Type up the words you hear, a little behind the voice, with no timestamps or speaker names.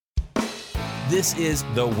This is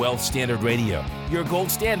the Wealth Standard Radio, your gold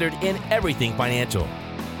standard in everything financial.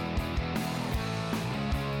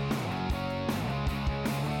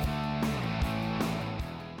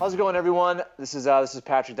 How's it going, everyone? This is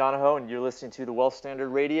Patrick Donohoe, and you're listening to the Wealth Standard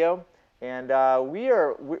Radio. And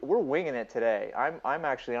we're winging it today. I'm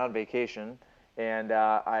actually on vacation, and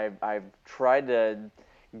I've tried to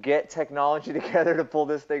get technology together to pull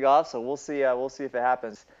this thing off. So we'll see if it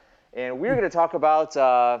happens. And we're going to talk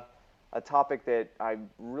about a topic that I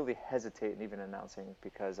really hesitate in even announcing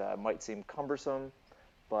because it might seem cumbersome.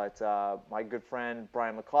 But my good friend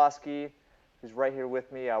Brian McCloskey, who's right here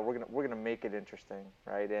with me, we're gonna make it interesting,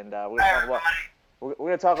 right? And we're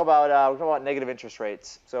gonna talk about negative interest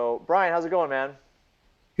rates. So Brian, how's it going, man?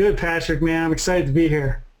 Good, Patrick, man. I'm excited to be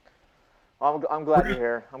here. I'm glad you're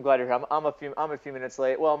here. I'm glad you're here. I'm a few minutes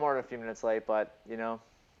late. Well, more than a few minutes late, but you know.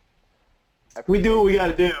 We do what we got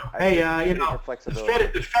to do. Hey,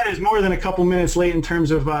 the Fed is more than a couple minutes late in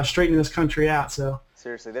terms of straightening this country out. So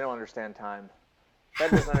seriously, they don't understand time.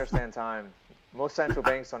 Fed doesn't understand time. Most central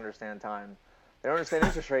banks don't understand time. They don't understand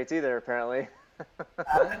interest rates either, apparently.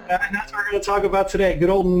 And that's what we're going to talk about today. Good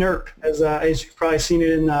old NERP, as you've probably seen it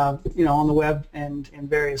in on the web and in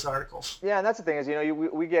various articles. Yeah, and that's the thing is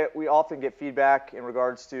we often get feedback in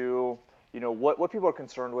regards to what people are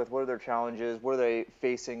concerned with, what are their challenges, what are they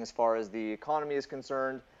facing as far as the economy is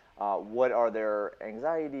concerned, what are their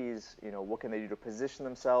anxieties, what can they do to position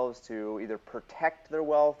themselves to either protect their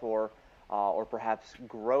wealth or perhaps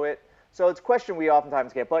grow it. So it's a question we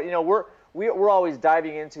oftentimes get, but we're always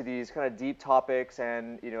diving into these kind of deep topics,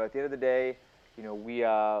 and at the end of the day,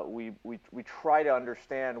 we try to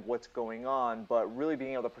understand what's going on, but really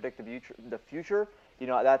being able to predict the future,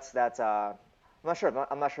 that's I'm not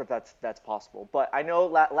sure if that's possible. But I know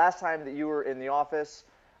last time that you were in the office,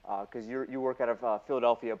 because you work out of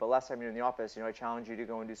Philadelphia, but last time you were in the office, I challenged you to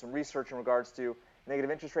go and do some research in regards to negative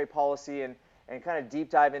interest rate policy and kind of deep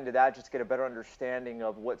dive into that just to get a better understanding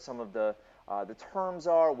of what some of the terms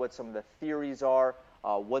are, what some of the theories are,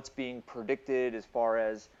 what's being predicted as far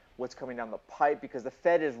as what's coming down the pipe, because the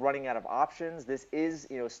Fed is running out of options. This is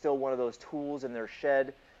still one of those tools in their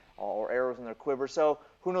shed or arrows in their quiver. So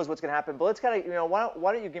who knows what's going to happen? But let's kind of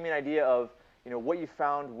why don't you give me an idea of what you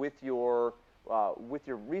found with your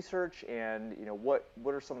research and what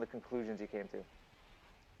are some of the conclusions you came to?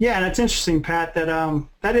 Yeah, and it's interesting, Pat,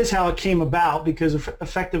 that is how it came about, because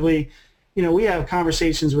effectively, we have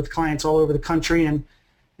conversations with clients all over the country, and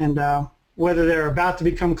whether they're about to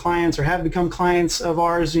become clients or have become clients of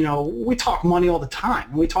ours, we talk money all the time,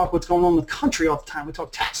 and we talk what's going on in the country all the time. We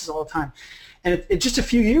talk taxes all the time. And it just a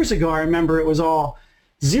few years ago, I remember it was all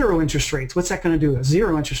zero interest rates. What's that going to do?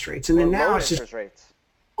 Zero interest rates. And then now it's just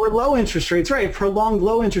or low interest rates, right? Prolonged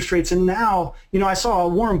low interest rates. And now, I saw a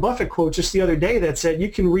Warren Buffett quote just the other day that said you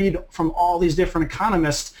can read from all these different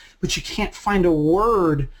economists, but you can't find a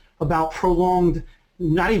word about prolonged,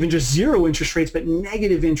 not even just zero interest rates, but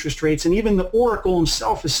negative interest rates. And even the Oracle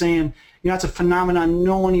himself is saying, it's a phenomenon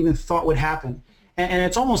no one even thought would happen. And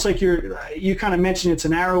it's almost like you kind of mentioned it's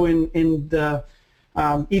an arrow in the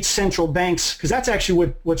each central bank's, because that's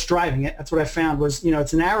actually what's driving it. That's what I found was,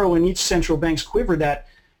 it's an arrow in each central bank's quiver that,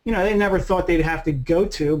 they never thought they'd have to go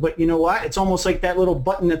to. But you know what? It's almost like that little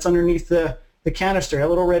button that's underneath the canister, that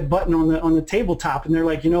little red button on the tabletop. And they're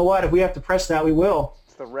like, you know what? If we have to press that, we will.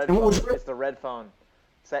 It's the red phone. It's the red phone.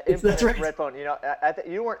 It's that infinite red phone.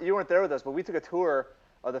 You weren't there with us, but we took a tour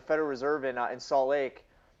of the Federal Reserve in Salt Lake,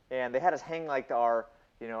 and they had us hang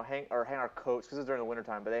hang our coats, because it was during the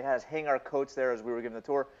wintertime, but they had us hang our coats there as we were giving the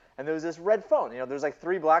tour. And there was this red phone. There's like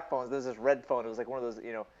 3 black phones. There's this red phone. It was like one of those,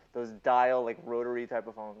 those dial, like rotary type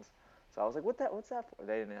of phones. So I was like, what's that for?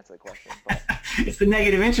 They didn't answer the question. But it's the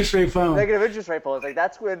negative interest rate phone. Negative interest rate phone. It's like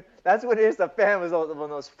that's when it is the fan was when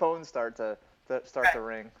those phones start to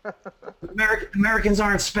ring. Americans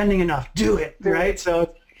aren't spending enough. Do it, right?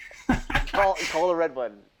 So call the red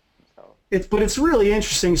button. But it's really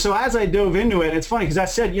interesting. So as I dove into it, it's funny because I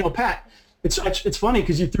said, Pat, it's funny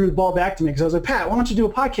because you threw the ball back to me because I was like, Pat, why don't you do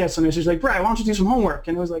a podcast on this? He's like, Brian, why don't you do some homework?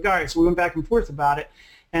 And it was like, all right. So we went back and forth about it.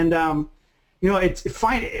 And,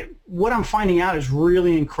 what I'm finding out is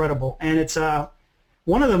really incredible. And it's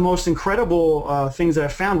one of the most incredible things that I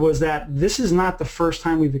found was that this is not the first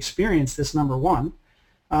time we've experienced this, number one.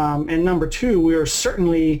 And number two, we are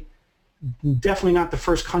definitely not the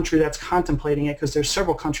first country that's contemplating it, because there's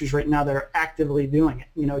several countries right now that are actively doing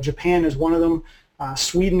it. Japan is one of them.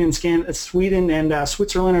 Sweden and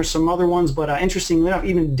Switzerland are some other ones. But interestingly enough,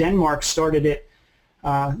 even Denmark started it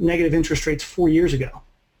negative interest rates 4 years ago.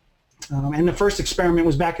 And the first experiment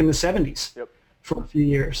was back in the 70s for a few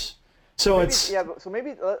years. So maybe, it's yeah, so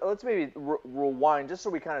maybe let's maybe rewind just so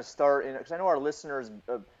we kind of start in, because I know our listeners,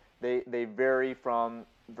 they vary from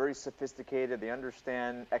very sophisticated, they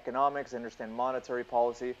understand economics, they understand monetary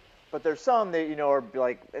policy, but there's some that are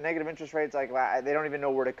like negative interest rates, like they don't even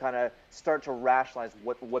know where to kind of start to rationalize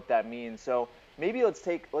what that means. So maybe let's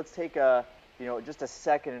take a just a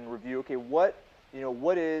second and review. Okay, what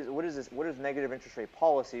is negative interest rate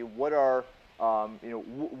policy? What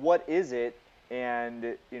is it?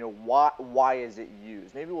 And why is it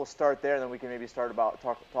used? Maybe we'll start there, and then we can maybe talk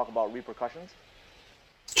about repercussions.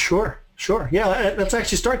 Sure. Yeah, let's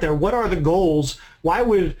actually start there. What are the goals? Why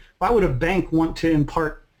would a bank want to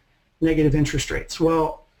impart negative interest rates?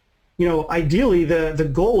 Well, ideally the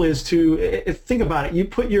goal is to think about it. You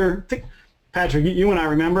put Patrick, you and I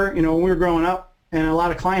remember, when we were growing up, and a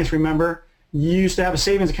lot of clients remember, you used to have a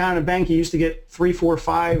savings account at a bank. You used to get 3, 4,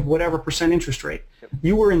 5, whatever percent interest rate. Yep.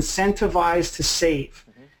 You were incentivized to save.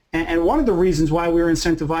 Mm-hmm. And one of the reasons why we were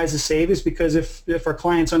incentivized to save is because if our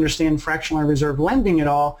clients understand fractional reserve lending at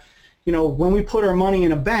all, when we put our money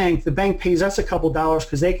in a bank, the bank pays us a couple dollars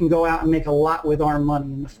because they can go out and make a lot with our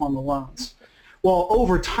money in the form of loans. Well,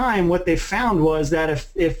 over time, what they found was that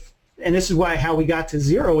if and this is how we got to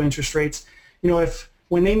zero interest rates,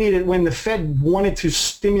 when the Fed wanted to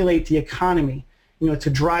stimulate the economy, to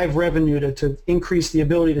drive revenue, to increase the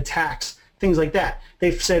ability to tax, things like that,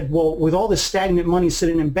 they've said, well, with all this stagnant money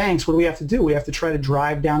sitting in banks, what do we have to do? We have to try to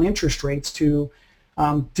drive down interest rates to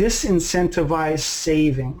disincentivize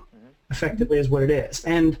saving, effectively is what it is.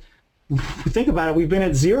 And think about it, we've been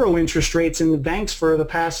at zero interest rates in the banks for the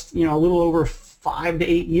past, a little over 5 to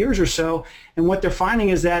 8 years or so. And what they're finding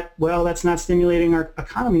is that, well, that's not stimulating our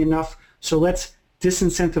economy enough, so let's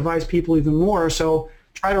disincentivize people even more. So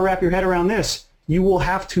try to wrap your head around this. You will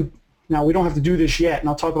have to, now we don't have to do this yet, and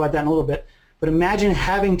I'll talk about that in a little bit, but imagine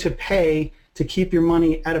having to pay to keep your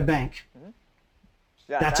money at a bank. Mm-hmm.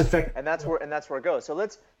 Yeah, that's effective. And that's where it goes. So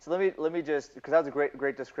let me just, because that was a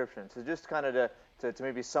great description. So just kind of to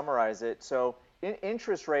maybe summarize it. So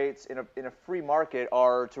interest rates in a free market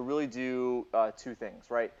are to really do two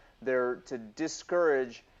things, right? They're to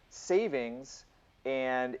discourage savings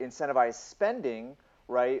and incentivize spending,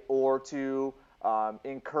 right? Or to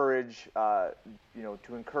encourage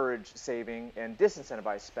saving and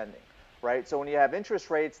disincentivize spending, right? So when you have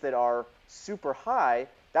interest rates that are super high,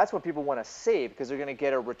 that's what people want to save because they're going to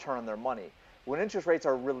get a return on their money. When interest rates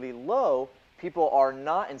are really low, people are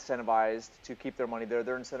not incentivized to keep their money there.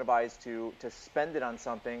 They're incentivized to spend it on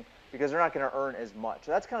something because they're not going to earn as much.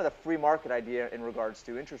 So that's kind of the free market idea in regards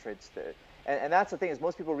to interest rates. And that's the thing, is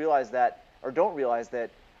most people realize that, or don't realize that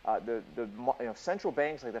the central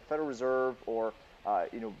banks like the Federal Reserve or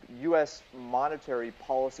U.S. monetary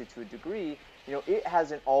policy to a degree, it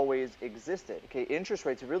hasn't always existed. Okay, interest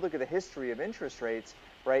rates, if you look at the history of interest rates,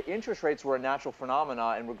 right, interest rates were a natural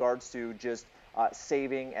phenomena in regards to just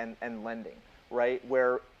saving and lending, right,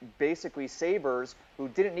 where basically savers who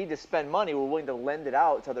didn't need to spend money were willing to lend it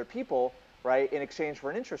out to other people, right, in exchange for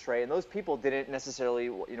an interest rate, and those people didn't necessarily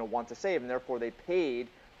want to save, and therefore they paid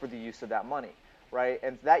for the use of that money, right?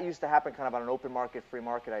 And that used to happen kind of on an open market, free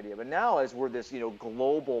market idea. But now, as we're this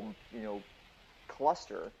global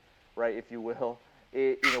cluster, right, if you will,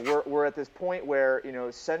 we're at this point where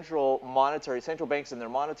central banks and their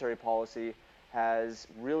monetary policy has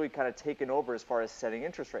really kind of taken over as far as setting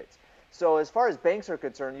interest rates. So as far as banks are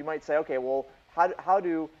concerned, you might say, okay, well, what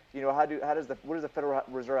does the Federal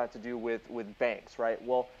Reserve have to do with banks, right?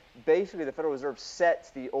 Well, basically the Federal Reserve sets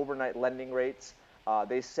the overnight lending rates.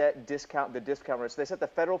 They set the discount rates. So they set the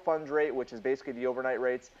federal funds rate, which is basically the overnight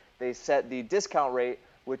rates. They set the discount rate,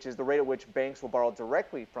 which is the rate at which banks will borrow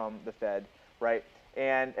directly from the Fed, right?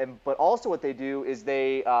 But also what they do is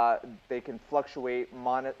they can fluctuate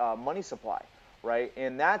money supply, right?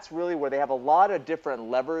 And that's really where they have a lot of different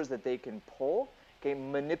levers that they can pull, okay,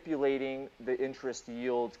 manipulating the interest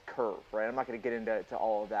yield curve, right? I'm not going to get into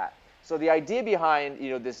all of that. So the idea behind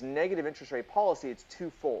this negative interest rate policy, it's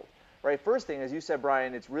twofold, right? First thing, as you said,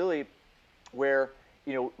 Brian, it's really where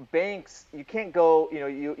banks, you can't go,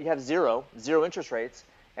 you have zero interest rates,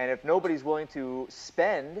 and if nobody's willing to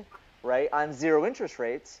spend, right, on zero interest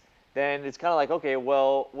rates, then it's kind of like, okay,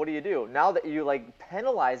 well, what do you do now that you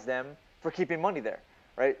penalize them for keeping money there,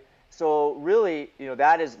 right? So really,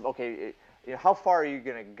 that is okay. How far are you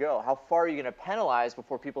going to go? How far are you going to penalize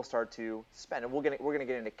before people start to spend? And we're going to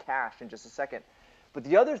get into cash in just a second. But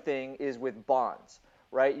the other thing is with bonds,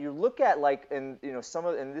 right? You look at and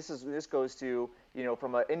this goes to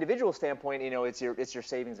from an individual standpoint, it's your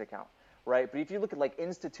savings account, right? But if you look at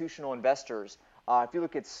institutional investors, if you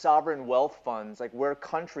look at sovereign wealth funds, like where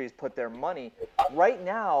countries put their money, right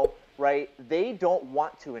now, right, they don't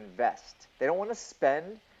want to invest. They don't want to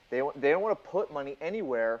spend. They don't want to put money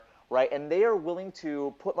anywhere, right? And they are willing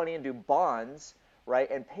to put money into bonds, right,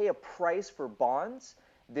 and pay a price for bonds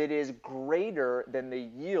that is greater than the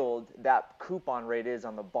yield that coupon rate is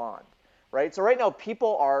on the bond, right? So right now,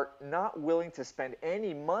 people are not willing to spend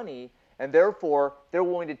any money, and therefore they're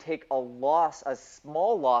willing to take a loss, a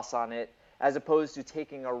small loss on it, as opposed to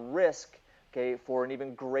taking a risk, okay, for an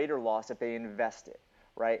even greater loss if they invest it,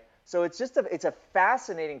 right? So it's just it's a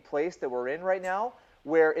fascinating place that we're in right now,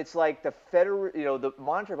 where it's like the federal, the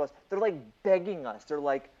monetary policy, they're like begging us. They're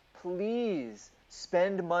like, please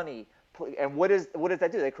spend money. And what does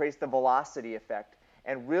that do? That creates the velocity effect.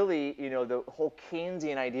 And really, the whole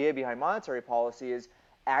Keynesian idea behind monetary policy is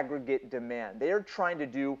aggregate demand. They are trying to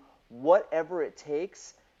do whatever it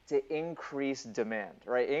takes to increase demand,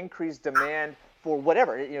 right? Increase demand for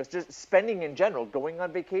whatever, it's just spending in general, going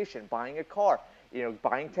on vacation, buying a car,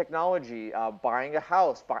 buying technology, buying a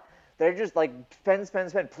house. They're just like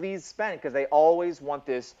spend, please spend, because they always want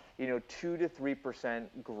this, 2 to 3%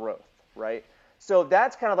 growth, right? So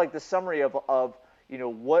that's kind of like the summary of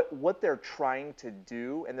what they're trying to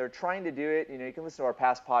do, and they're trying to do it. You can listen to our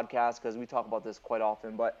past podcasts because we talk about this quite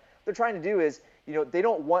often. But what they're trying to do is, they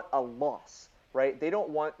don't want a loss, right? They don't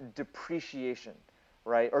want depreciation,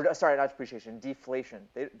 right? Or sorry, not depreciation, deflation.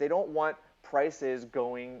 They don't want prices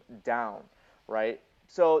going down, right?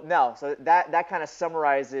 So that kind of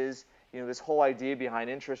summarizes, this whole idea behind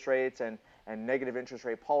interest rates and negative interest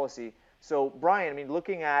rate policy. So Brian, I mean,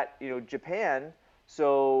 looking at Japan,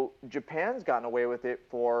 so Japan's gotten away with it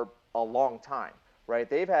for a long time, right?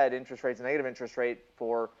 They've had interest rates, negative interest rate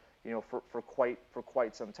for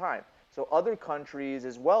quite some time. So other countries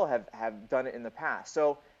as well have done it in the past.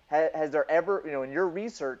 So has there ever, in your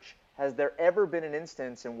research, has there ever been an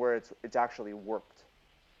instance in where it's actually worked?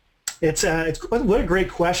 It's what a great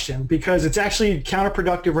question, because it's actually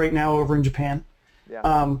counterproductive right now over in Japan.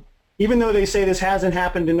 Yeah. Even though they say this hasn't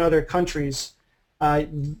happened in other countries,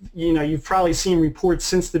 you've probably seen reports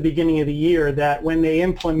since the beginning of the year that when they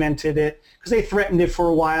implemented it, because they threatened it for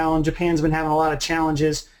a while, and Japan's been having a lot of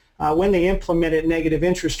challenges, when they implemented negative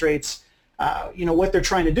interest rates, what they're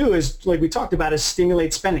trying to do is, like we talked about, is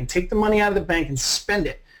stimulate spending. Take the money out of the bank and spend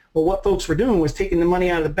it. Well, what folks were doing was taking the money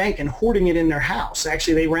out of the bank and hoarding it in their house.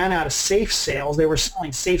 Actually, they ran out of safe sales. They were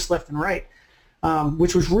selling safes left and right,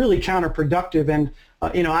 which was really counterproductive. And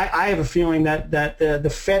I have a feeling that the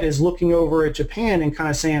Fed is looking over at Japan and kind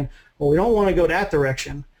of saying, well, we don't want to go that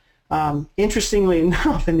direction. Interestingly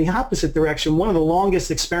enough, in the opposite direction, one of the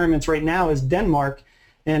longest experiments right now is Denmark.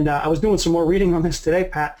 And I was doing some more reading on this today,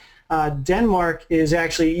 Pat. Denmark is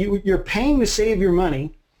actually, you're paying to save your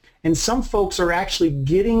money, and some folks are actually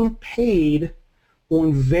getting paid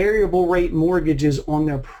on variable rate mortgages on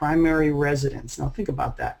their primary residence. Now think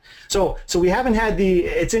about that. So we haven't had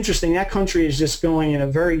it's interesting, that country is just going in a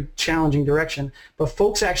very challenging direction, but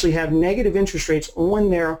folks actually have negative interest rates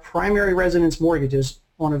on their primary residence mortgages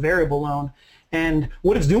on a variable loan. And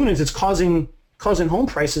what it's doing is it's causing home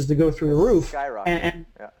prices to go through the roof.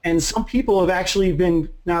 And some people have actually been,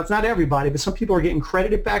 now it's not everybody, but some people are getting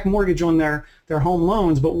credited back mortgage on their home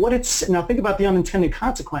loans. But now think about the unintended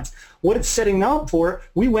consequence. What it's setting up for,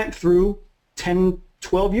 we went through 10,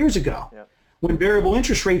 12 years ago when variable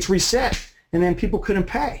interest rates reset and then people couldn't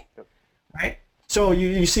pay, right? So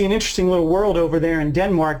you see an interesting little world over there in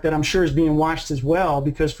Denmark that I'm sure is being watched as well,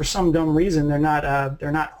 because for some dumb reason they're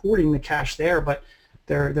not hoarding the cash there, but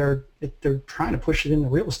they're trying to push it into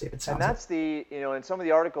real estate, it sounds like. And that's in some of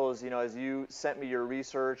the articles, as you sent me your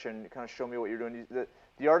research and kind of showed me what you're doing,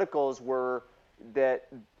 the articles were that,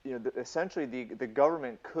 essentially the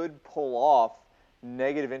government could pull off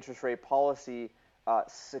negative interest rate policy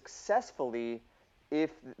successfully if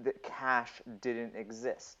the cash didn't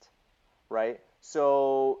exist, right?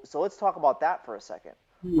 So let's talk about that for a second,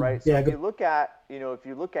 right? So if you look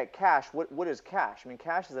at cash, what is cash? I mean,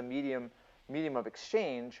 cash is a medium of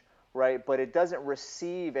exchange, right? But it doesn't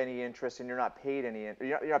receive any interest, and you're not paid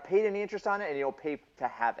any interest on it, and you don't pay to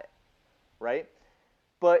have it, right?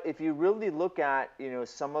 But if you really look at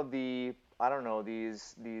some of the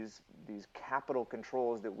these capital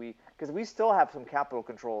controls because we still have some capital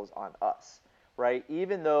controls on us, right?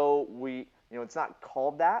 Even though it's not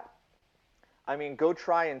called that. I mean, go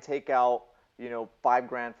try and take out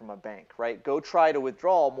 $5,000 from a bank, right? Go try to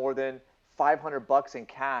withdraw more than $500 in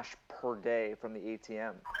cash per day from the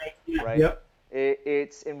ATM, right? Yep.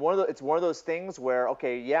 It's one of those things where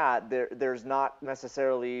there's not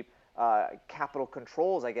necessarily capital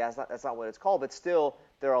controls, I guess. That's not what it's called, but still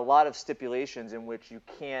there are a lot of stipulations in which you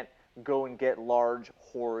can't go and get large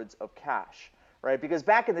hordes of cash, right? Because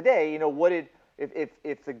back in the day,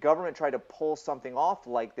 if the government tried to pull something off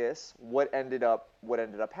like this, what ended up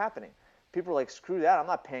happening? People are like, screw that, I'm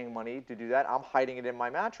not paying money to do that. I'm hiding it in my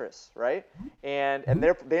mattress, right? And they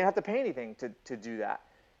didn't have to pay anything to do that.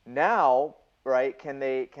 Now, right, can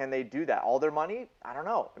they do that? All their money? I don't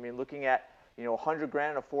know. I mean, looking at,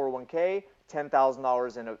 $100,000 in a 401k,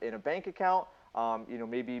 $10,000 in a bank account,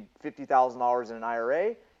 maybe $50,000 in an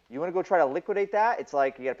IRA. You want to go try to liquidate that? It's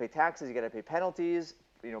like you got to pay taxes, you got to pay penalties.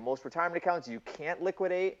 Most retirement accounts you can't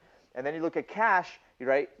liquidate. And then you look at cash,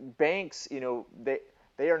 right? Banks,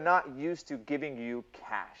 they are not used to giving you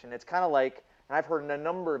cash, and it's kind of like, and I've heard in a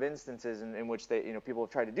number of instances in which people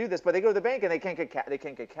have tried to do this, but they go to the bank and they can't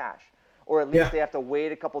get cash, or at least they have to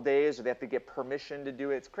wait a couple days, or they have to get permission to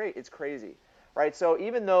do it. It's crazy, right? So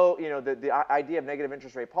even though the idea of negative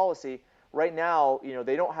interest rate policy right now,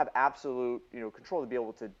 they don't have absolute control to be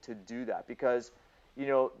able to do that, because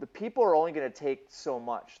the people are only going to take so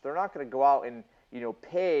much. They're not going to go out and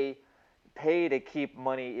pay to keep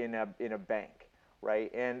money in a bank.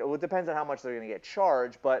 Right, and it depends on how much they're going to get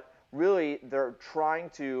charged, but really they're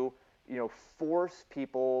trying to, force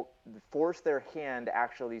their hand to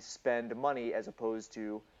actually spend money as opposed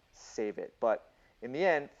to save it. But in the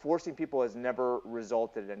end, forcing people has never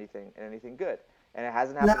resulted in anything good, and it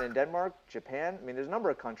hasn't happened in Denmark, Japan. I mean, there's a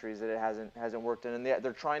number of countries that it hasn't worked in, and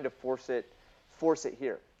they're trying to force it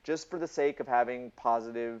here, just for the sake of having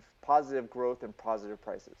positive growth and positive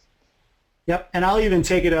prices. Yep, and I'll even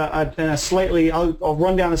take it a slightly, I'll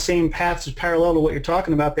run down the same paths as parallel to what you're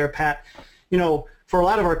talking about there, Pat. For a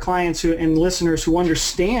lot of our clients and listeners who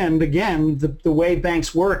understand, again, the way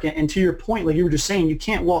banks work, and to your point, like you were just saying, you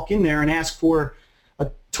can't walk in there and ask for a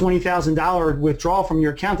 $20,000 withdrawal from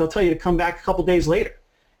your account. They'll tell you to come back a couple days later,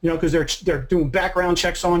 because they're doing background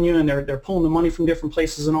checks on you, and they're pulling the money from different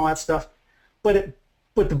places and all that stuff. But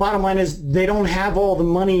the bottom line is they don't have all the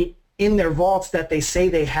money in their vaults that they say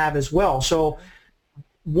they have as well. So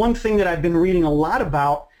one thing that I've been reading a lot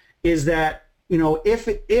about is that,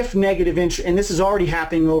 if negative interest, and this is already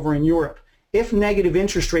happening over in Europe, if negative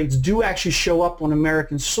interest rates do actually show up on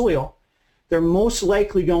American soil, they're most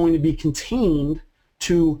likely going to be contained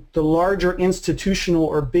to the larger institutional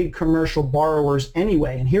or big commercial borrowers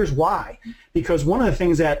anyway. And here's why. Because one of the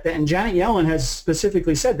things and Janet Yellen has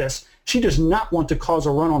specifically said this, she does not want to cause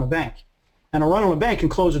a run on a bank. And a run on a bank can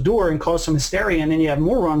close a door and cause some hysteria, and then you have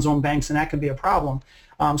more runs on banks, and that can be a problem.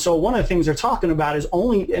 So one of the things they're talking about is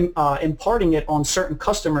only imparting it on certain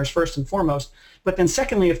customers first and foremost. But then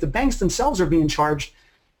secondly, if the banks themselves are being charged,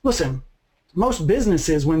 listen, most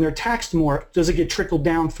businesses, when they're taxed more, does it get trickled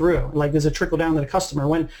down through? Like, does it trickle down to the customer?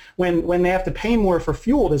 When they have to pay more for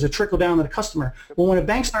fuel, does it trickle down to the customer? Well, when a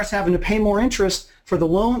bank starts having to pay more interest for the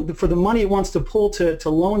loan, for the money it wants to pull to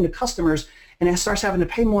loan to customers, and it starts having to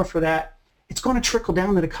pay more for that, it's going to trickle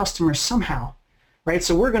down to the customer somehow, right?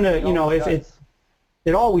 So we're going to,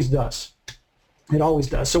 it always does. It always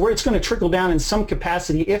does. So it's going to trickle down in some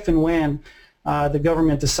capacity if and when the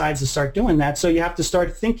government decides to start doing that. So you have to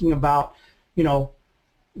start thinking about,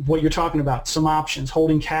 what you're talking about, some options,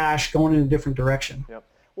 holding cash, going in a different direction. Yep.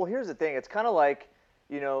 Well, here's the thing. It's kind of like,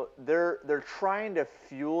 they're trying to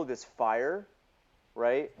fuel this fire,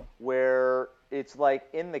 right, where it's like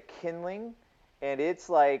in the kindling, and it's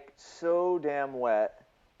like so damn wet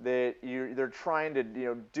that they're trying to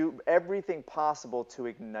do everything possible to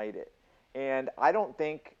ignite it. And I don't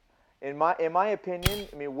think, in my opinion,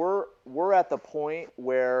 I mean, we're at the point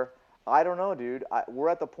where, I don't know, dude. We're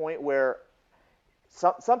at the point where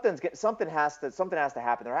something has to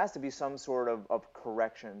happen. There has to be some sort of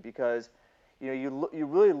correction, because you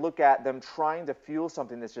really look at them trying to fuel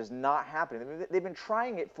something that's just not happening. I mean, they've been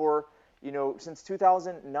trying it for since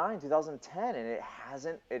 2009, 2010, and it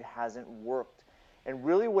hasn't worked. And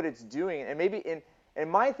really, what it's doing, and maybe and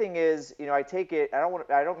my thing is, I take it. I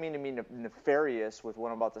don't mean to be nefarious with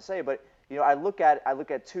what I'm about to say, but I look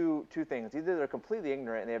at two things. Either they're completely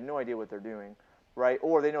ignorant and they have no idea what they're doing, right?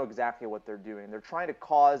 Or they know exactly what they're doing. They're trying to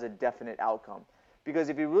cause a definite outcome. Because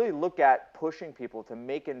if you really look at pushing people to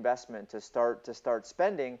make investment, to start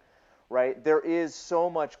spending, right, there is so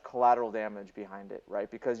much collateral damage behind it,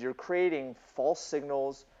 right? Because you're creating false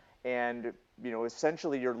signals, and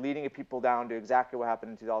essentially you're leading people down to exactly what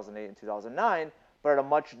happened in 2008 and 2009, but at a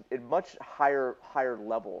much higher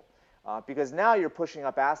level. Because now you're pushing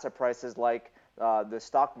up asset prices like the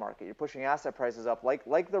stock market. You're pushing asset prices up like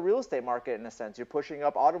the real estate market in a sense. You're pushing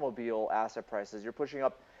up automobile asset prices. You're pushing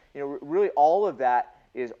up, really all of that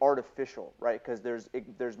is artificial, right? Because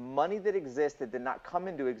there's money that exists that did not come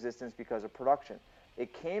into existence because of production.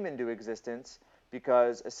 It came into existence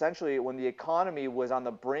because essentially when the economy was on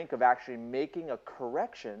the brink of actually making a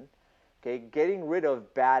correction, okay, getting rid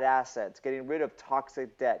of bad assets, getting rid of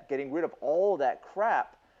toxic debt, getting rid of all that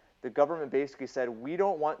crap, the government basically said, we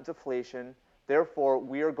don't want deflation, therefore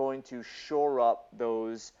we are going to shore up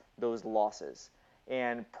those losses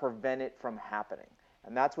and prevent it from happening.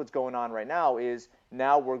 And that's what's going on right now. Is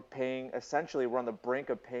now we're on the brink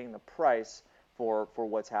of paying the price for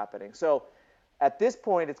what's happening. So at this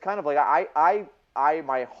point, it's kind of like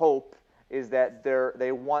my hope is that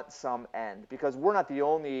they want some end, because we're not the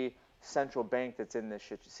only central bank that's in this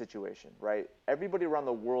situation, right? Everybody around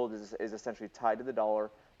the world is essentially tied to the dollar.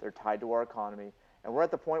 They're tied to our economy, and we're at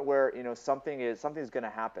the point where something's going to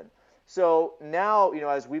happen. So now,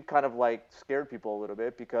 as we've kind of like scared people a little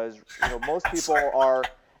bit, because most people are,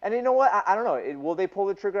 and you know what? I don't know. Will they pull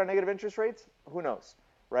the trigger on negative interest rates? Who knows,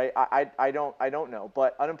 right? I don't know.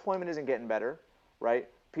 But unemployment isn't getting better, right?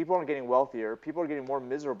 People aren't getting wealthier. People are getting more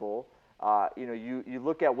miserable. You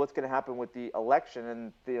look at what's going to happen with the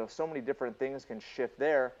election, and so many different things can shift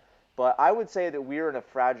there. But I would say that we're in a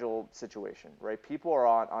fragile situation, right? People are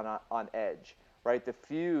on edge. Right, the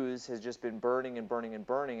fuse has just been burning and burning and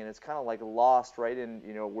burning, and it's kind of like lost right in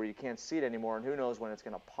where you can't see it anymore, and who knows when it's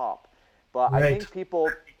going to pop. But right. I think people,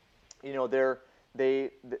 they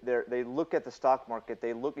look at the stock market,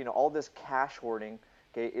 they look, all this cash hoarding,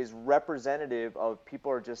 okay, is representative of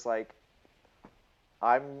people are just like,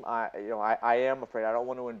 I am afraid. I don't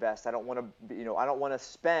want to invest. I don't want to, I don't want to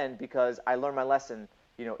spend because I learned my lesson,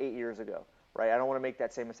 8 years ago, right? I don't want to make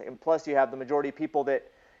that same mistake. And plus, you have the majority of people that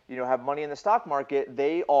have money in the stock market.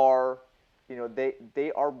 They are,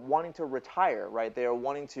 they are wanting to retire, right? They are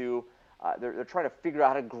wanting to, they're trying to figure out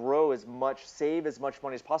how to grow save as much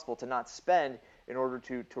money as possible to not spend in order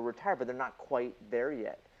to retire, but they're not quite there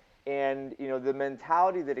yet. And, the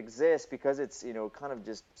mentality that exists, because it's, kind of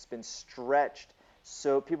just been stretched,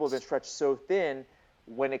 so people have been stretched so thin,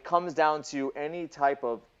 when it comes down to any type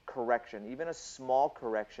of correction, even a small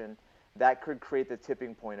correction, that could create the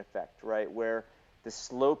tipping point effect, right? Where the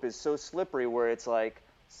slope is so slippery where it's like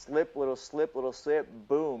slip, little slip,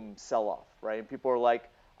 boom, sell off, right? And people are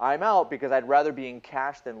like, I'm out because I'd rather be in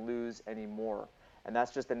cash than lose any more. And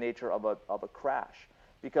that's just the nature of a crash.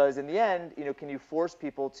 Because in the end, can you force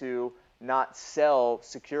people to not sell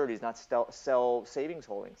securities, not sell savings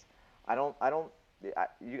holdings?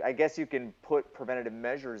 I guess you can put preventative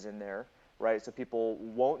measures in there, right? So people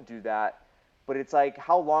won't do that. But it's like,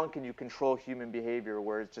 how long can you control human behavior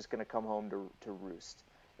where it's just going to come home to roost?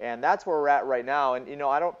 And that's where we're at right now. And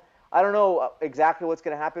I don't know exactly what's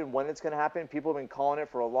going to happen, when it's going to happen. People have been calling it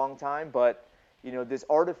for a long time. But this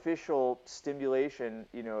artificial stimulation,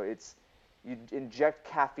 you inject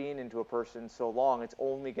caffeine into a person so long, it's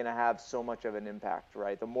only going to have so much of an impact,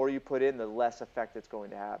 right? The more you put in, the less effect it's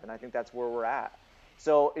going to have. And I think that's where we're at.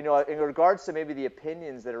 So in regards to maybe the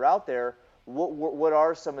opinions that are out there, what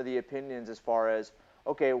are some of the opinions as far as,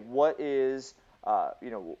 okay, what is,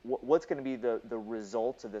 what's going to be the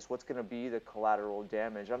results of this? What's going to be the collateral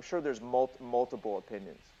damage? I'm sure there's multiple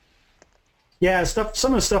opinions. Yeah, some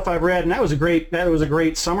of the stuff I've read, and that was a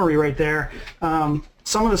great summary right there.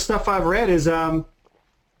 Some of the stuff I've read is, in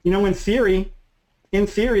theory,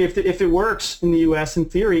 if it works in the U.S., in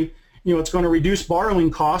theory, it's going to reduce borrowing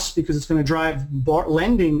costs because it's going to drive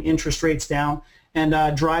lending interest rates down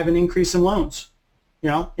and drive an increase in loans,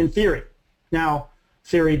 in theory. Now,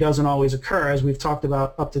 theory doesn't always occur, as we've talked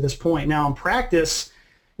about up to this point. Now, in practice,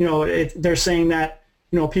 they're saying that,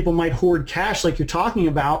 people might hoard cash like you're talking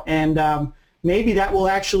about, and maybe that will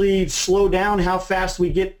actually slow down how fast we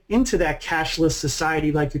get into that cashless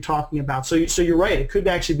society like you're talking about. So you're right. It could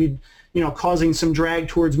actually be, causing some drag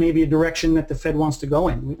towards maybe a direction that the Fed wants to go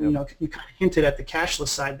in. You kind of hinted at the cashless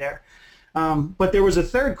side there. But there was a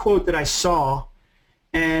third quote that I saw,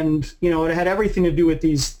 and it had everything to do with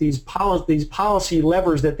these policy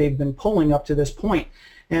levers that they've been pulling up to this point.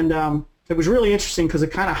 And it was really interesting because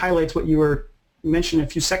it kind of highlights what you were mentioning a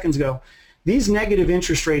few seconds ago. These negative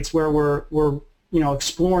interest rates, where we're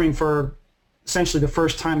exploring for essentially the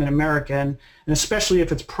first time in America, and especially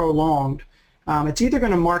if it's prolonged, it's either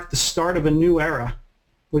going to mark the start of a new era,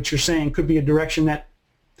 which you're saying could be a direction that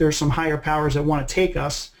there's some higher powers that want to take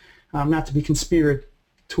us, not to be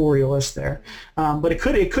conspiratorialist there, but it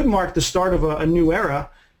could mark the start of a new era,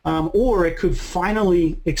 or it could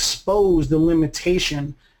finally expose the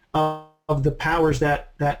limitation of the powers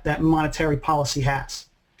that monetary policy has.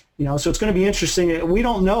 So it's going to be interesting. We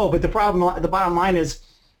don't know, but the bottom line is,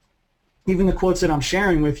 even the quotes that I'm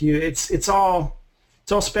sharing with you, it's all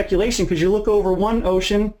speculation, because you look over one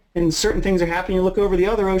ocean and certain things are happening. You look over the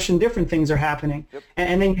other ocean, different things are happening. Yep.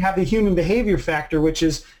 And then you have the human behavior factor, which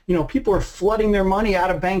is, people are flooding their money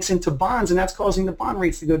out of banks into bonds, and that's causing the bond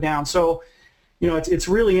rates to go down. So, it's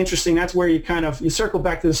really interesting. That's where you circle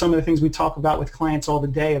back to some of the things we talk about with clients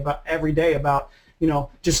every day about,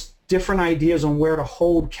 just different ideas on where to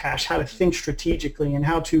hold cash, how to think strategically, and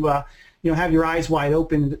how to, have your eyes wide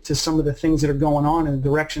open to some of the things that are going on and the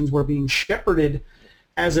directions we're being shepherded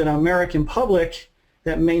as an American public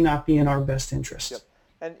that may not be in our best interest. Yep.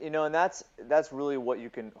 And and that's really what you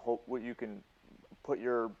can put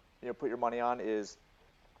your money on, is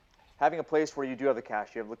having a place where you do have the cash,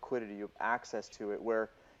 you have liquidity, you have access to it, where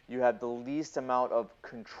you have the least amount of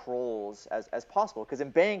controls as possible. Because in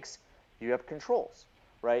banks, you have controls,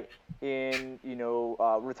 right? In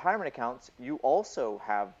retirement accounts, you also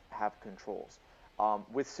have controls.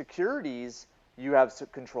 With securities, you have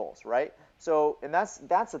controls, right? So, and that's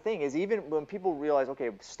the thing, is even when people realize, okay,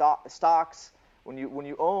 stocks, when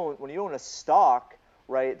you own a stock,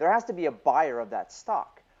 right, there has to be a buyer of that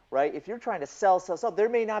stock, right? If you're trying to sell, there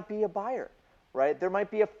may not be a buyer, right? There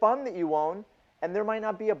might be a fund that you own, and there might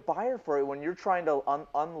not be a buyer for it when you're trying to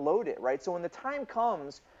unload it, right? So when the time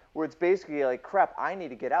comes where it's basically like, crap, I need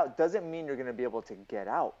to get out, doesn't mean you're going to be able to get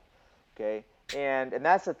out, okay? And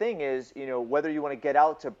that's the thing is, whether you want to get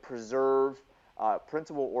out to preserve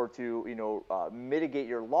principal or to mitigate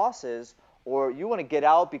your losses, or you want to get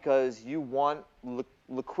out because you want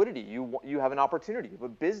liquidity, you have an opportunity, you have a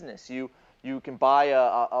business, you can buy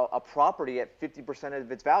a property at 50%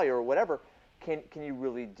 of its value or whatever. Can you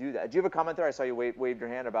really do that? Do you have a comment there? I saw you waved your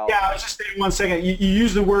hand about. Yeah, I was just saying 1 second. You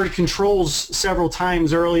used the word controls several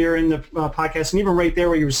times earlier in the podcast, and even right there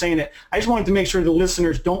where you were saying it, I just wanted to make sure the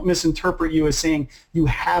listeners don't misinterpret you as saying you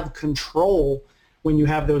have control when you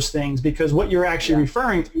have those things, because what you're actually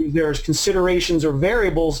referring to is there's considerations or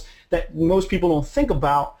variables that most people don't think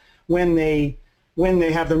about when they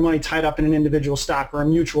have their money tied up in an individual stock or a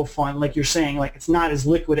mutual fund, like you're saying, like it's not as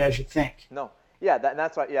liquid as you think. No. Yeah,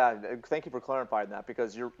 that's right. Yeah, thank you for clarifying that,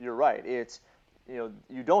 because you're right. It's you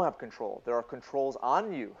don't have control. There are controls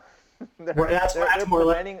on you. they're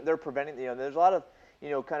preventing. There's a lot of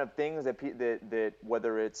kind of things that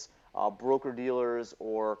whether it's broker dealers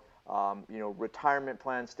or retirement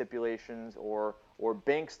plan stipulations or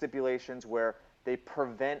bank stipulations where they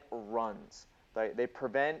prevent runs. Right? They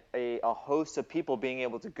prevent a host of people being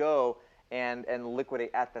able to go and liquidate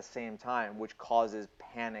at the same time, which causes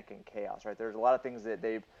panic and chaos, right? There's a lot of things that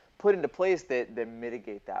they've put into place that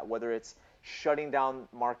mitigate that, whether it's shutting down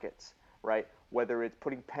markets, right? Whether it's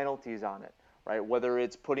putting penalties on it, right? Whether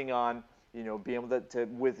it's putting on, being able to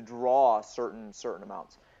withdraw certain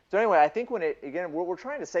amounts. So anyway, I think what we're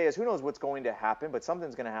trying to say is, who knows what's going to happen, but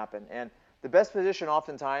something's going to happen. And the best position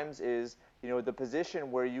oftentimes is, the position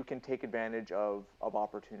where you can take advantage of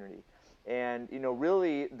opportunity. And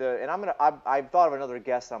really I've thought of another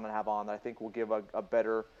guest I'm gonna have on that I think will give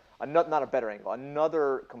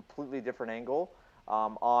another completely different angle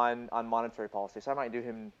on monetary policy. So I might do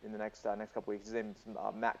him in the next couple weeks. His name is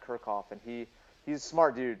Matt Kirchhoff, and he's a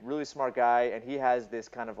smart dude, really smart guy, and he has this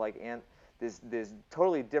kind of like this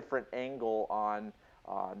totally different angle on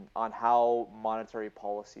how monetary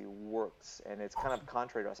policy works, and it's kind of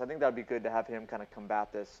contrary to us. I think that would be good to have him kind of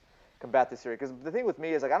combat this area, because the thing with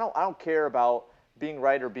me is, like, I don't care about being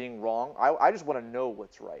right or being wrong. I just want to know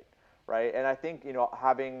what's right, and I think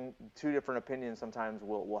having two different opinions sometimes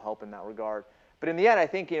will help in that regard. But in the end, I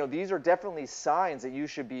think these are definitely signs that you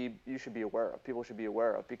should be aware of. People should be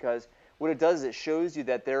aware of, because what it does is it shows you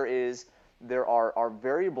that there are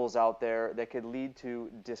variables out there that could lead to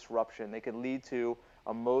disruption. They could lead to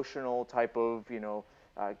emotional type of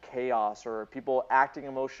chaos, or people acting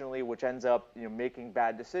emotionally, which ends up making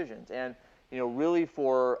bad decisions. And really,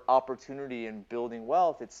 for opportunity and building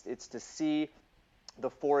wealth, it's to see the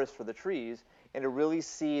forest for the trees and to really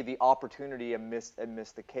see the opportunity amidst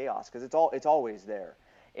the chaos, because it's always there.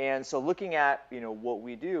 And so looking at what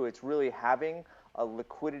we do, it's really having a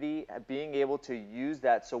liquidity, being able to use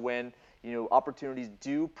that, so when opportunities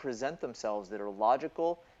do present themselves that are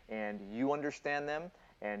logical and you understand them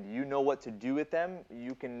and you know what to do with them,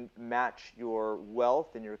 you can match your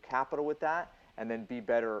wealth and your capital with that, and then be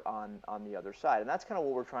better on the other side. And that's kind of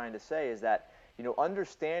what we're trying to say, is that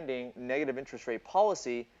understanding negative interest rate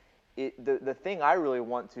policy, the thing I really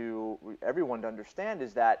want everyone to understand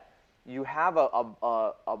is that you have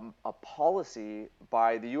a policy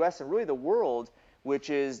by the U.S. and really the world, which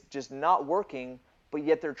is just not working, but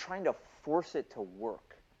yet they're trying to force it to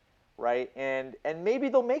work, right? And maybe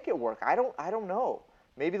they'll make it work. I don't know.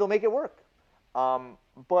 Maybe they'll make it work.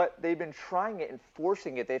 But they've been trying it and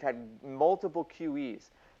forcing it. They've had multiple QEs.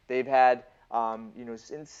 They've had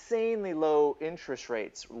insanely low interest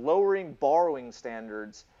rates, lowering borrowing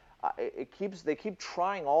standards. They keep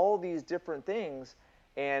trying all these different things,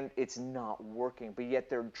 and it's not working. But yet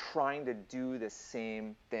they're trying to do the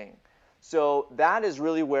same thing. So that is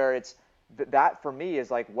really where that for me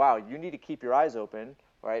is like, wow, you need to keep your eyes open,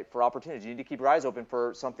 right, for opportunities. You need to keep your eyes open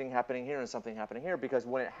for something happening here and something happening here, because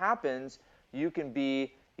when it happens, you can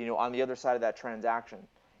be, on the other side of that transaction.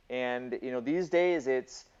 And these days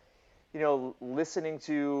it's listening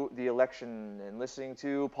to the election and listening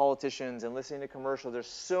to politicians and listening to commercials. There's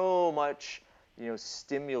so much,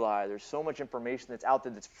 stimuli. There's so much information that's out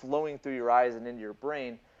there that's flowing through your eyes and into your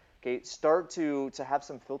brain. Okay, start to have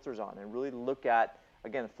some filters on and really look at,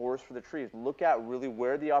 again, forest for the trees. Look at really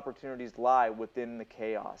where the opportunities lie within the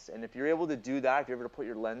chaos. And if you're able to do that, if you're able to put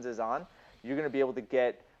your lenses on, you're going to be able to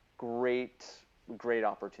get great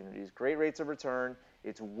opportunities, great rates of return.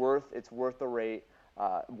 It's worth the rate.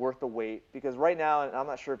 Worth the wait, because right now, and I'm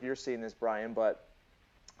not sure if you're seeing this, Brian, but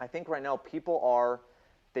I think right now people are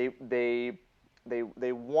they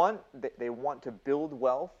want to build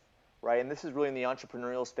wealth, right? And this is really in the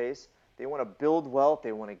entrepreneurial space. They want to build wealth,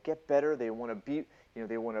 they want to get better, they want to be,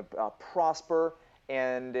 they want to prosper,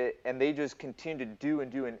 and they just continue to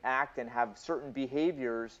do and act and have certain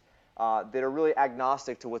behaviors that are really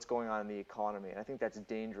agnostic to what's going on in the economy. And I think that's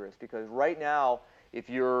dangerous, because right now, if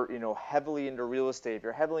you're heavily into real estate, if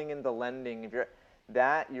you're heavily into lending, if you're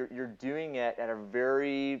doing it at a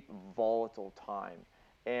very volatile time.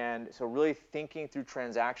 And so really thinking through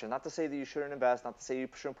transactions, not to say that you shouldn't invest, not to say you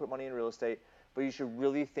shouldn't put money in real estate, but you should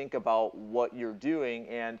really think about what you're doing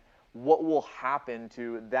and what will happen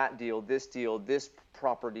to that deal, this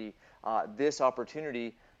property, this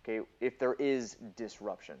opportunity, okay, if there is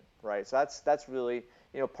disruption, right? So that's really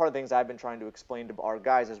part of the things I've been trying to explain to our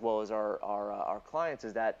guys as well as our clients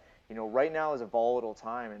is that right now is a volatile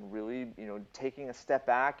time, and really taking a step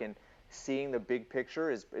back and seeing the big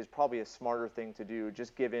picture is probably a smarter thing to do,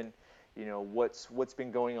 just given what's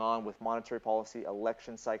been going on with monetary policy,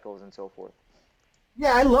 election cycles, and so forth.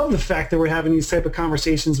 Yeah, I love the fact that we're having these type of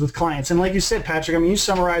conversations with clients. And like you said, Patrick, I mean, you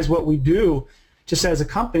summarize what we do just as a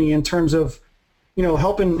company in terms of,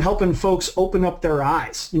 helping folks open up their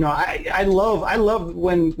eyes. I love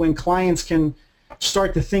when clients can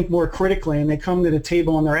start to think more critically, and they come to the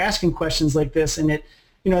table and they're asking questions like this, and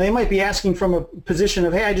they might be asking from a position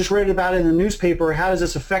of, hey, I just read about it in the newspaper, or how does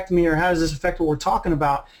this affect me, or how does this affect what we're talking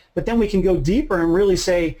about? But then we can go deeper and really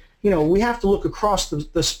say, we have to look across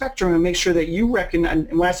the spectrum and make sure that you recognize,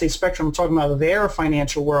 and when I say spectrum, I'm talking about their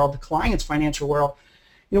financial world, the client's financial world.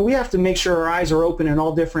 We have to make sure our eyes are open in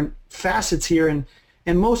all different facets here,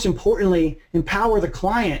 and most importantly, empower the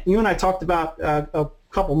client. You and I talked about a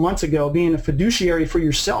couple months ago being a fiduciary for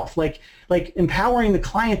yourself, like empowering the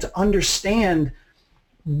client to understand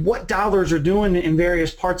what dollars are doing in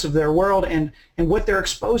various parts of their world and what they're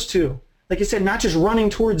exposed to. Like I said, not just running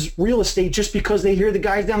towards real estate just because they hear the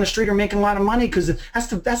guys down the street are making a lot of money, because that's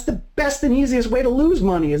the best and easiest way to lose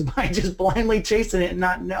money is by just blindly chasing it and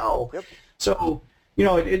not know. Yep. So,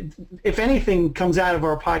 if anything comes out of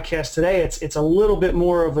our podcast today, it's a little bit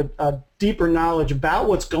more of a deeper knowledge about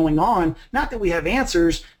what's going on. Not that we have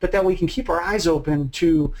answers, but that we can keep our eyes open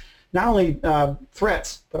to not only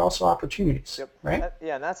threats but also opportunities. Yep. Right?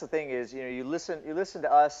 And that's the thing is, you listen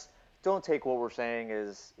to us. Don't take what we're saying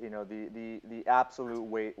as the absolute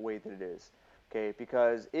way that it is, okay?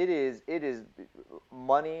 Because it is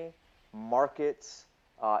money, markets,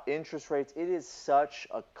 interest rates. It is such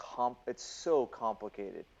it's so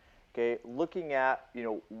complicated, okay? Looking at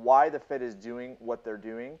why the Fed is doing what they're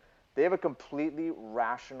doing, they have a completely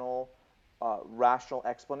rational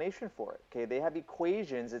explanation for it. Okay, they have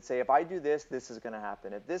equations that say if I do this, this is going to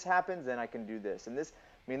happen. If this happens, then I can do this. And this,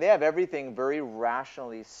 they have everything very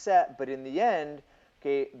rationally set. But in the end,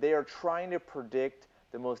 okay, they are trying to predict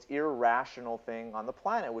the most irrational thing on the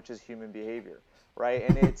planet, which is human behavior, right?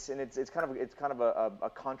 And it's kind of a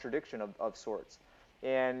contradiction of sorts.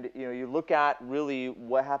 And you look at really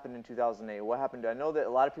what happened in 2008. What happened? I know that a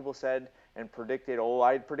lot of people said and predicted, oh,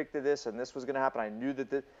 I predicted this and this was going to happen. I knew that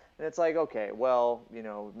this. And it's like, okay, well,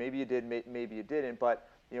 maybe you did, maybe you didn't. But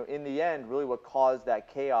in the end, really, what caused that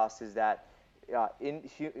chaos is that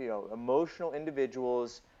emotional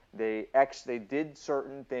individuals, they did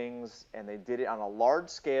certain things and they did it on a large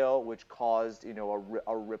scale, which caused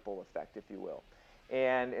a ripple effect, if you will.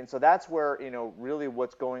 And so that's where really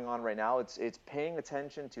what's going on right now. It's paying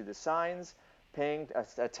attention to the signs, paying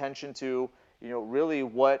attention to really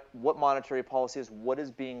what monetary policy is, what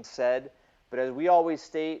is being said. But as we always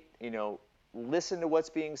state, listen to what's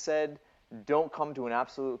being said. Don't come to an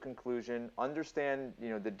absolute conclusion. Understand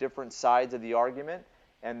the different sides of the argument,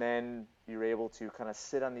 and then you're able to kind of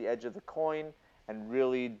sit on the edge of the coin and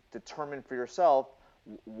really determine for yourself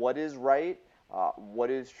what is right, what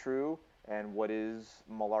is true, and what is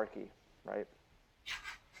malarkey, right?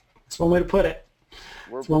 That's one way to put it.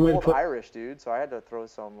 We're both Irish, dude, so I had to throw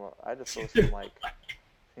some like,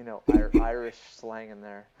 Irish slang in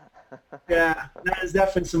there. Yeah, that is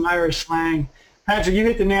definitely some Irish slang. Patrick, you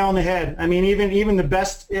hit the nail on the head. I mean, even the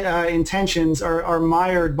best intentions are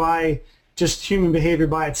mired by just human behavior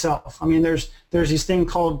by itself. I mean, there's these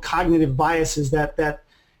things called cognitive biases that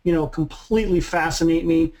completely fascinate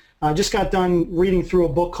me. I just got done reading through a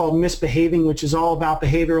book called Misbehaving, which is all about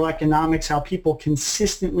behavioral economics, how people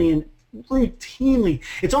consistently and routinely,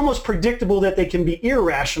 it's almost predictable that they can be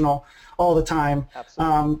irrational all the time.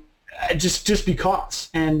 Absolutely. Just because.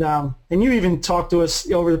 And you even talked to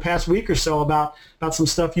us over the past week or so about some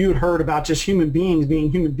stuff you had heard about just human beings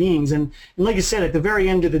being human beings. And like you said, at the very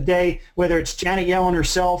end of the day, whether it's Janet Yellen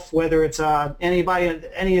herself, whether it's any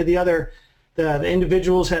of the other the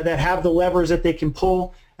individuals that have the levers that they can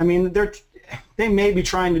pull, I mean, they may be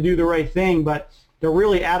trying to do the right thing, but they're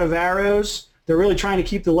really out of arrows. They're really trying to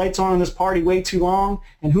keep the lights on in this party way too long,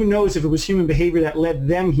 and who knows if it was human behavior that led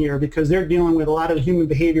them here, because they're dealing with a lot of the human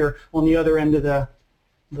behavior on the other end of the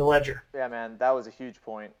ledger. Yeah, man, that was a huge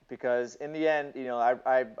point, because in the end,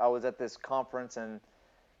 I was at this conference, and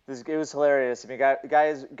it was hilarious. I mean, guy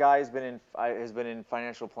has been in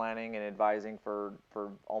financial planning and advising for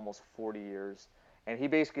almost 40 years, and he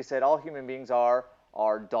basically said all human beings are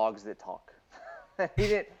dogs that talk.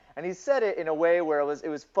 He said it in a way where it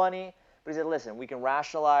was funny. But he said, listen, we can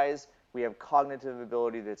rationalize, we have cognitive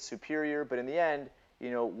ability that's superior, but in the end,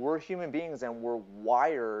 we're human beings and we're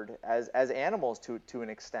wired as animals to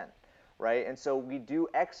an extent, right? And so we do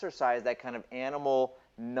exercise that kind of animal,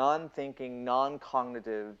 non-thinking,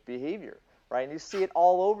 non-cognitive behavior, right? And you see it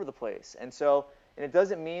all over the place. And it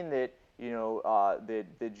doesn't mean that,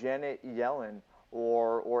 that Janet Yellen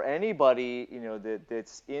or anybody,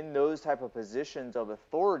 that's in those type of positions of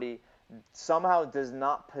authority somehow does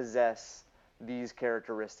not possess these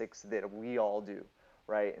characteristics that we all do,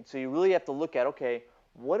 right? And so you really have to look at, okay,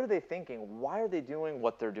 what are they thinking? Why are they doing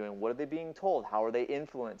what they're doing? What are they being told? How are they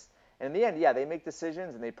influenced? And in the end, yeah, they make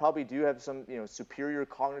decisions, and they probably do have some, superior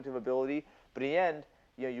cognitive ability. But in the end,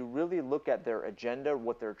 you really look at their agenda,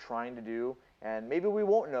 what they're trying to do, and maybe we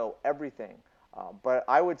won't know everything. But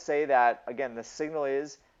I would say that, again, the signal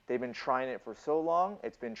is they've been trying it for so long,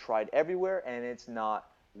 it's been tried everywhere, and it's not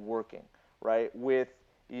working, right? With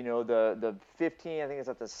the 15, I think it's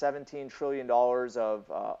up to $17 trillion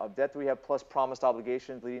of debt that we have, plus promised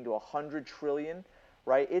obligations leading to $100 trillion,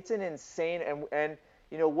 right? It's an insane, and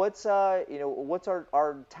what's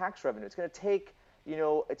our tax revenue? It's going to take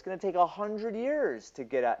 100 years to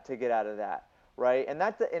get out of that, right? And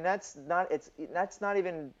that's not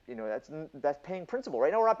even that's paying principal.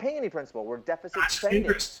 Right now we're not paying any principal. We're deficit spending.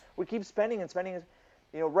 We keep spending and spending.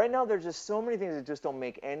 Right now there's just so many things that just don't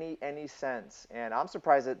make any sense, and I'm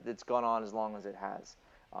surprised that it's gone on as long as it has.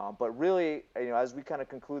 But really, as we kind of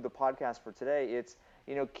conclude the podcast for today, it's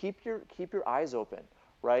keep your eyes open,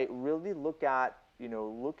 right? Really look at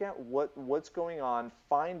what's going on,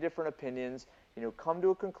 find different opinions, come to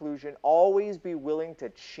a conclusion. Always be willing to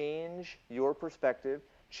change your perspective,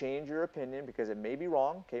 change your opinion, because it may be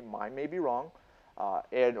wrong. Okay, mine may be wrong, or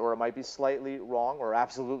it might be slightly wrong or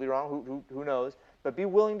absolutely wrong. Who knows? But be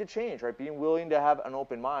willing to change, right? Being willing to have an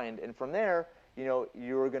open mind, and from there,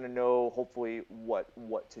 you're going to know hopefully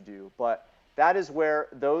what to do. But that is where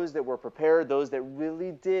those that were prepared, those that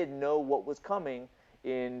really did know what was coming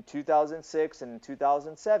in 2006 and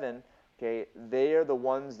 2007, okay, they are the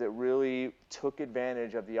ones that really took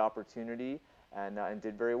advantage of the opportunity and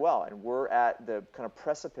did very well. And we're at the kind of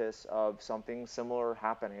precipice of something similar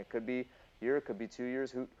happening. It could be a year, it could be 2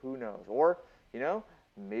 years, who knows? Or,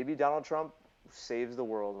 maybe Donald Trump saves the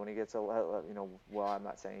world when he gets well, I'm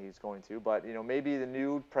not saying he's going to, but maybe the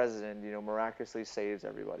new president miraculously saves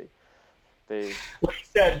everybody.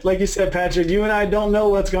 Like you said, Patrick, you and I don't know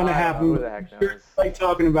what's going to happen. Who the heck knows? Like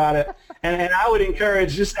talking about it, and I would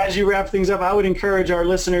encourage, just as you wrap things up, I would encourage our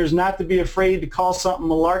listeners not to be afraid to call something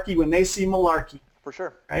malarkey when they see malarkey. For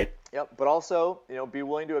sure. Right. Yep. But also, be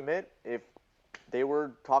willing to admit if they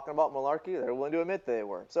were talking about malarkey, they're willing to admit they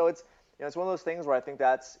were. So it's it's one of those things where I think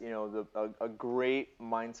that's a great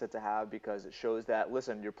mindset to have, because it shows that,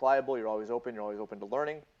 listen, you're pliable, you're always open to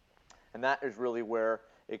learning, and that is really where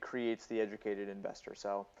it creates the educated investor.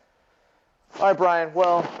 So, all right, Brian.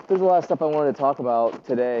 Well, there's a lot of stuff I wanted to talk about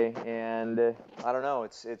today, and I don't know.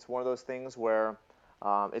 It's one of those things where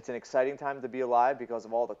it's an exciting time to be alive because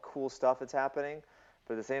of all the cool stuff that's happening.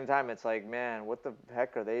 But at the same time, it's like, man, what the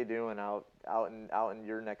heck are they doing out in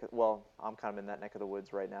your neck? Well, I'm kind of in that neck of the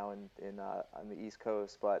woods right now on the East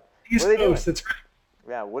Coast. But East what are they Coast, doing? that's right.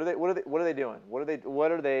 Yeah, what are they doing?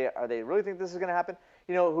 Are they really think this is going to happen?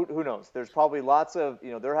 Who knows? There's probably lots of,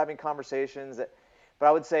 they're having conversations but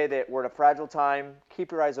I would say that we're at a fragile time.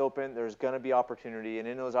 Keep your eyes open. There's going to be opportunity, and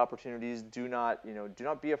in those opportunities, do not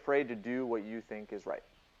be afraid to do what you think is right.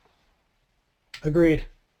 Agreed.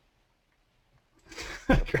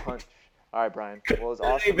 Punch. All right, Brian. Well, it's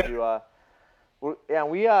awesome to.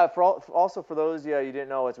 For those you didn't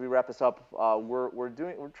know, as we wrap this up, we're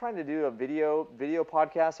trying to do a video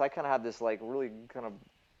podcast. So I kind of have this like really kind of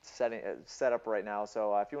set up right now.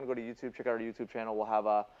 So if you want to go to YouTube, check out our YouTube channel.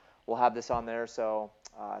 We'll have this on there. So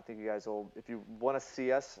I think you guys will, if you want to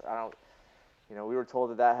see us, we were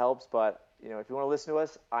told that helps, but if you want to listen to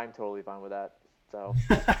us, I'm totally fine with that. So.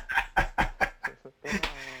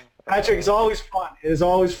 Patrick, it's always fun. It is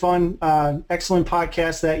always fun. Excellent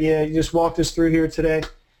podcast that you just walked us through here today.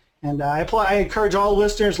 And I encourage all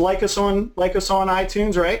listeners, like us on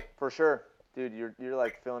iTunes, right? For sure. Dude, you're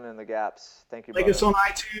like filling in the gaps. Thank you, Like brother. us on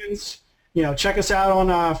iTunes. Check us out on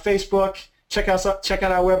Facebook. Check out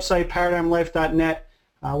our website, paradigmlife.net.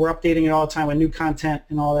 We're updating it all the time with new content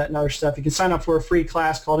and all that and other stuff. You can sign up for a free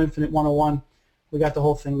class called Infinite 101. We got the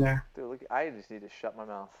whole thing there. Dude, look, I just need to shut my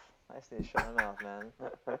mouth. Man.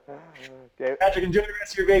 Okay. Patrick, enjoy the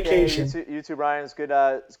rest of your vacation. Okay, you too, Brian. It's good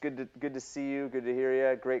to see you. Good to hear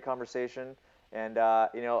you. Great conversation. And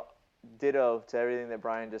ditto to everything that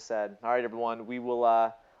Brian just said. All right, everyone. We will.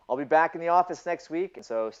 I'll be back in the office next week,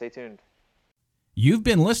 so stay tuned. You've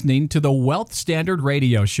been listening to the Wealth Standard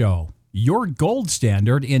Radio Show, your gold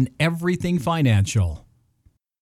standard in everything financial.